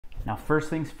Now, first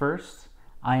things first,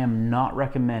 I am not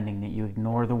recommending that you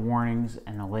ignore the warnings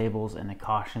and the labels and the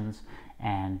cautions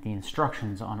and the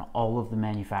instructions on all of the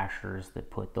manufacturers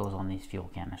that put those on these fuel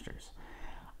canisters.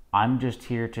 I'm just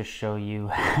here to show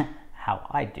you how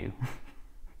I do.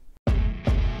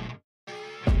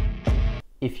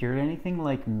 If you're anything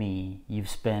like me, you've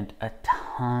spent a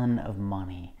ton of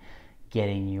money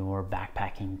getting your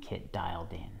backpacking kit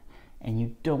dialed in, and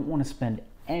you don't want to spend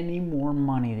any more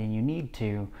money than you need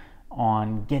to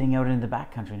on getting out into the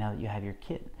backcountry now that you have your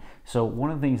kit. So one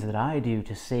of the things that I do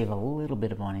to save a little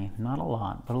bit of money, not a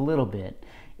lot, but a little bit,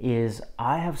 is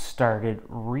I have started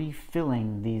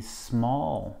refilling these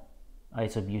small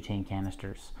isobutane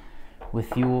canisters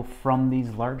with fuel from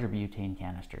these larger butane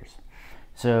canisters.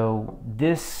 So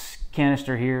this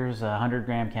canister here is a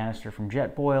 100-gram canister from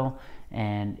Jetboil,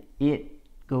 and it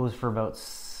goes for about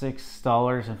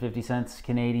 $6.50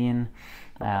 Canadian.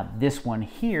 This one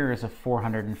here is a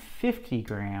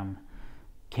 450-gram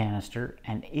canister,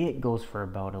 and it goes for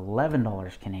about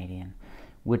 $11 Canadian,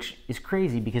 which is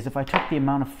crazy because if I took the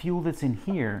amount of fuel that's in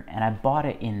here and I bought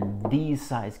it in these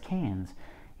size cans,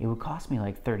 it would cost me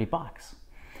like 30 bucks.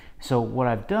 So what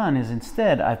I've done is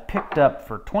instead I've picked up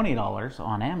for $20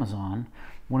 on Amazon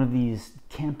one of these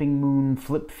Camping Moon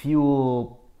flip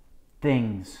fuel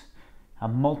things, a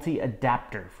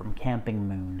multi-adapter from Camping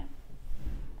Moon.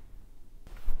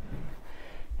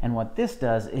 And what this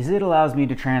does is it allows me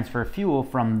to transfer fuel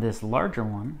from this larger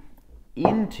one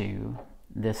into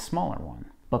this smaller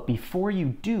one. But before you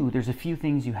do, there's a few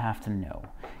things you have to know.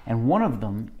 And one of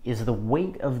them is the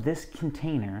weight of this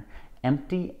container,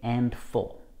 empty and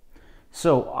full.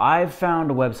 So I've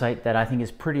found a website that I think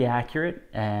is pretty accurate,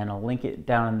 and I'll link it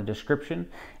down in the description.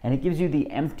 And it gives you the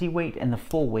empty weight and the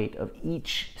full weight of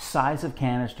each size of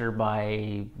canister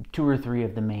by 2 or 3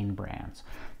 of the main brands.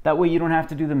 That way you don't have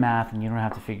to do the math and you don't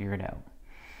have to figure it out.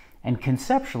 And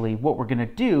conceptually, what we're gonna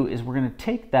do is we're gonna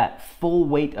take that full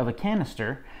weight of a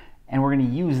canister and we're gonna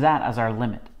use that as our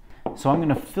limit. So I'm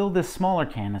gonna fill this smaller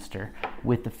canister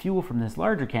with the fuel from this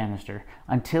larger canister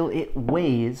until it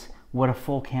weighs what a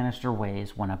full canister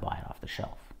weighs when I buy it off the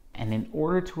shelf. And in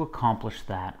order to accomplish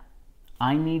that,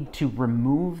 I need to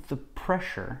remove the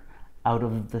pressure out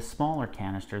of the smaller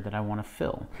canister that I wanna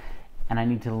fill. And I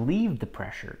need to leave the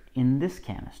pressure in this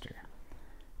canister,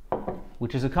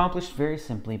 which is accomplished very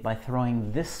simply by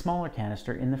throwing this smaller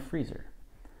canister in the freezer.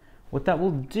 What that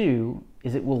will do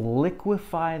is it will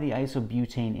liquefy the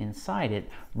isobutane inside it,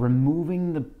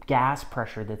 removing the gas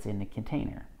pressure that's in the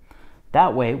container.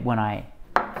 That way, when I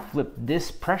flip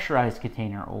this pressurized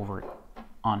container over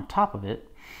on top of it,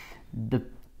 the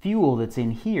fuel that's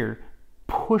in here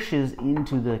pushes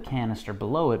into the canister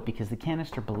below it because the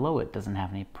canister below it doesn't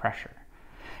have any pressure.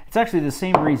 It's actually the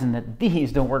same reason that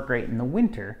these don't work great in the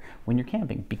winter when you're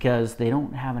camping, because they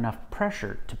don't have enough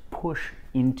pressure to push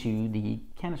into the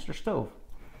canister stove.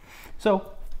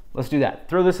 So let's do that.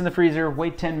 Throw this in the freezer,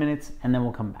 wait 10 minutes, and then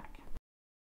we'll come back.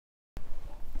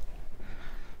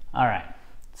 All right,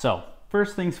 so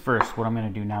first things first, what I'm gonna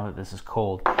do now that this is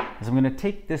cold is I'm gonna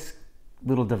take this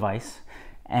little device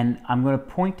and I'm gonna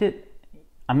point it,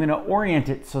 I'm gonna orient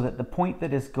it so that the point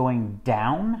that is going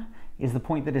down is the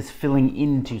point that is filling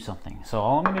into something. So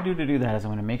all I'm gonna do to do that is I'm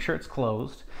gonna make sure it's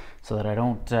closed so that I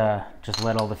don't just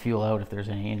let all the fuel out if there's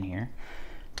any in here.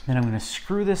 Then I'm gonna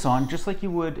screw this on just like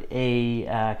you would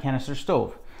a canister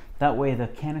stove. That way the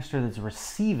canister that's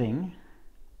receiving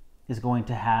is going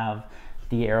to have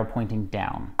the arrow pointing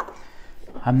down.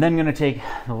 I'm then gonna take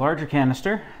the larger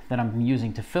canister that I'm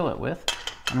using to fill it with,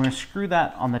 and I'm gonna screw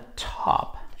that on the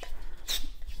top.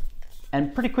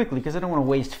 And pretty quickly, because I don't want to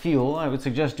waste fuel, I would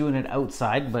suggest doing it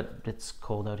outside, but it's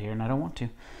cold out here and I don't want to.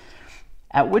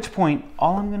 At which point,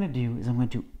 all I'm going to do is I'm going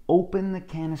to open the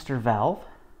canister valve,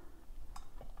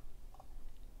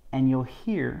 and you'll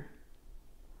hear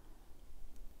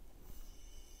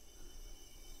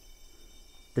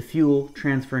the fuel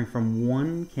transferring from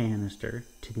one canister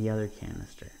to the other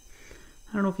canister.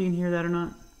 I don't know if you can hear that or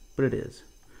not, but it is.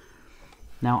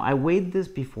 Now, I weighed this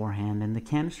beforehand, and the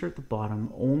canister at the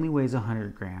bottom only weighs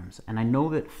 100 grams, and I know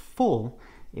that full,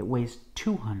 it weighs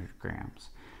 200 grams.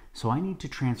 So I need to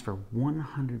transfer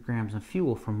 100 grams of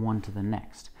fuel from one to the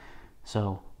next.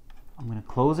 So I'm gonna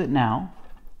close it now,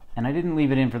 and I didn't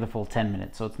leave it in for the full 10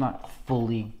 minutes, so it's not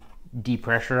fully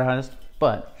depressurized,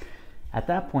 but at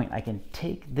that point, I can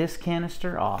take this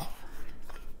canister off,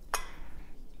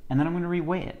 and then I'm gonna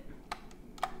reweigh it.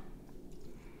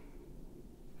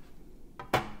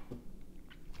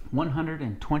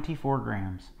 124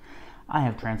 grams. I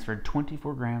have transferred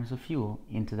 24 grams of fuel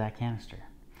into that canister.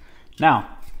 Now,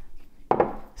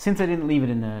 since I didn't leave it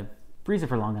in the freezer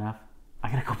for long enough, I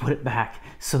gotta go put it back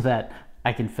so that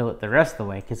I can fill it the rest of the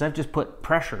way, because I've just put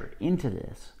pressure into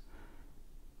this.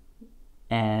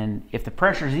 And if the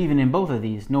pressure is even in both of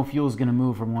these, no fuel is gonna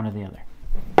move from one to the other.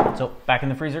 So back in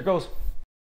the freezer it goes.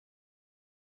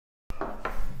 All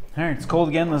right, it's cold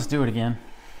again, let's do it again.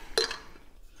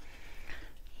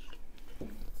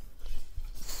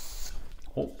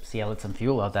 Oh, see, I let some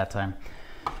fuel out that time.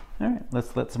 All right,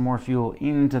 let's let some more fuel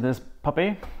into this puppy.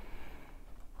 You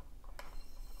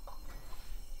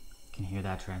can hear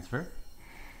that transfer.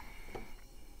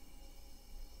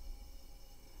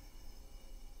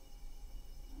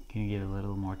 Can you give it a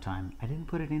little more time? I didn't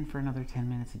put it in for another 10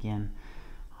 minutes again.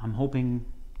 I'm hoping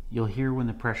you'll hear when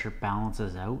the pressure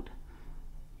balances out.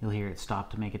 You'll hear it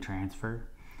stop to make a transfer,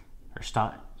 or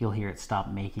you'll hear it stop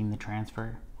making the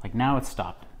transfer. Like now it's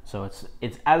stopped. So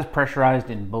it's as pressurized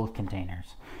in both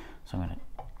containers. So I'm gonna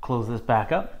close this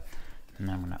back up, and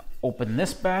then I'm gonna open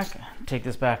this back, take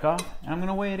this back off, and I'm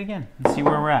gonna weigh it again and see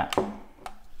where we're at.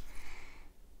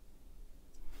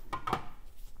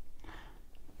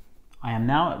 I am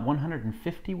now at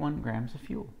 151 grams of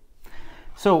fuel.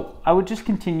 So I would just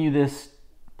continue this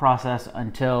process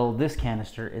until this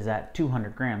canister is at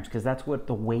 200 grams, because that's what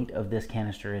the weight of this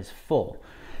canister is full.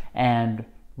 And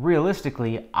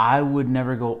realistically, I would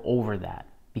never go over that,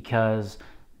 because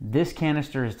this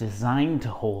canister is designed to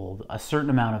hold a certain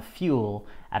amount of fuel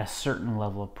at a certain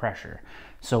level of pressure.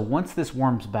 So once this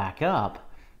warms back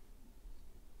up,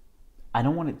 I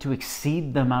don't want it to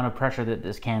exceed the amount of pressure that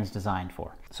this can is designed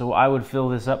for. So I would fill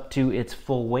this up to its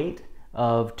full weight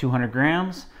of 200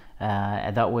 grams.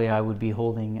 And that way I would be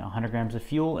holding 100 grams of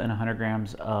fuel and 100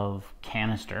 grams of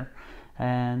canister.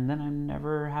 And then I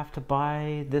never have to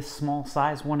buy this small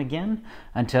size one again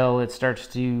until it starts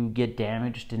to get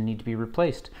damaged and need to be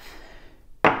replaced.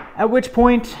 At which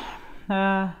point,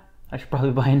 I should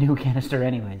probably buy a new canister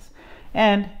anyways.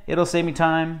 And it'll save me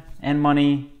time and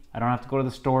money. I don't have to go to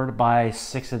the store to buy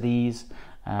 6 of these.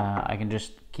 I can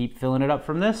just keep filling it up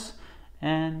from this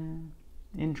and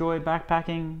enjoy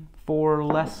backpacking for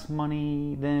less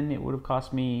money than it would have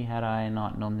cost me had I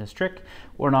not known this trick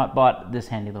or not bought this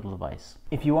handy little device.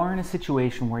 If you are in a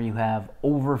situation where you have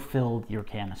overfilled your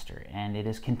canister and it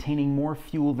is containing more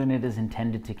fuel than it is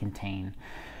intended to contain,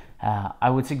 I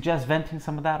would suggest venting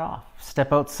some of that off.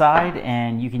 Step outside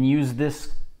and you can use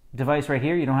this device right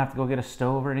here. You don't have to go get a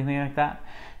stove or anything like that.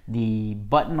 The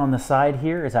button on the side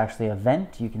here is actually a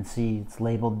vent. You can see it's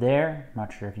labeled there. I'm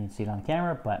not sure if you can see it on the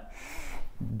camera, but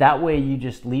that way you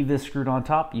just leave this screwed on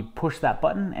top, you push that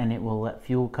button and it will let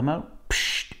fuel come out,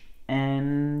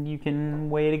 and you can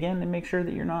weigh it again and make sure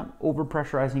that you're not over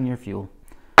pressurizing your fuel.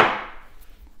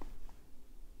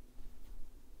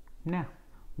 Now,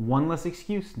 one less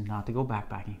excuse not to go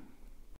backpacking.